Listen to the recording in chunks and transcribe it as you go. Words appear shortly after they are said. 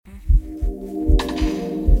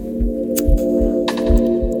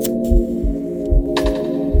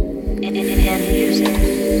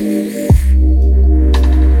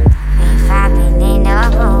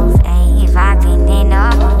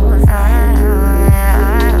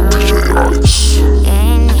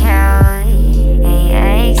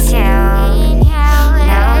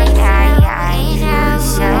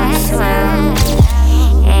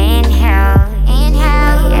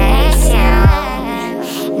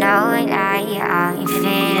I'm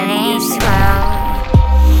feeling swell.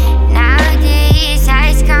 Now these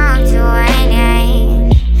eyes come to an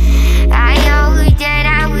end. I hope that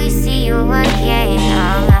I will see you again.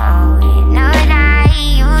 Oh, no lie,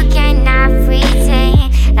 you cannot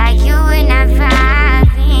pretend like you were not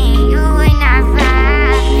vibing. You were not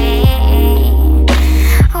vibing.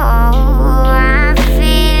 Oh, I'm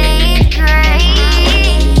feeling great,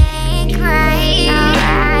 great. No,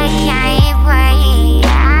 I can't wait.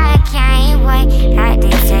 Had to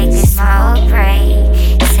take a small break,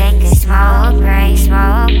 take a small break,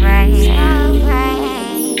 small break, small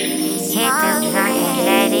break. Hit the blunt and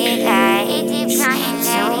let it light.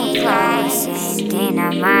 So close, and then I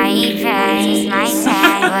might pass.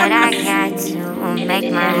 But I got to make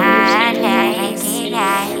my heart last.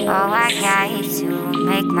 Oh, I got to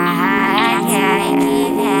make my heart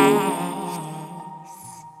last.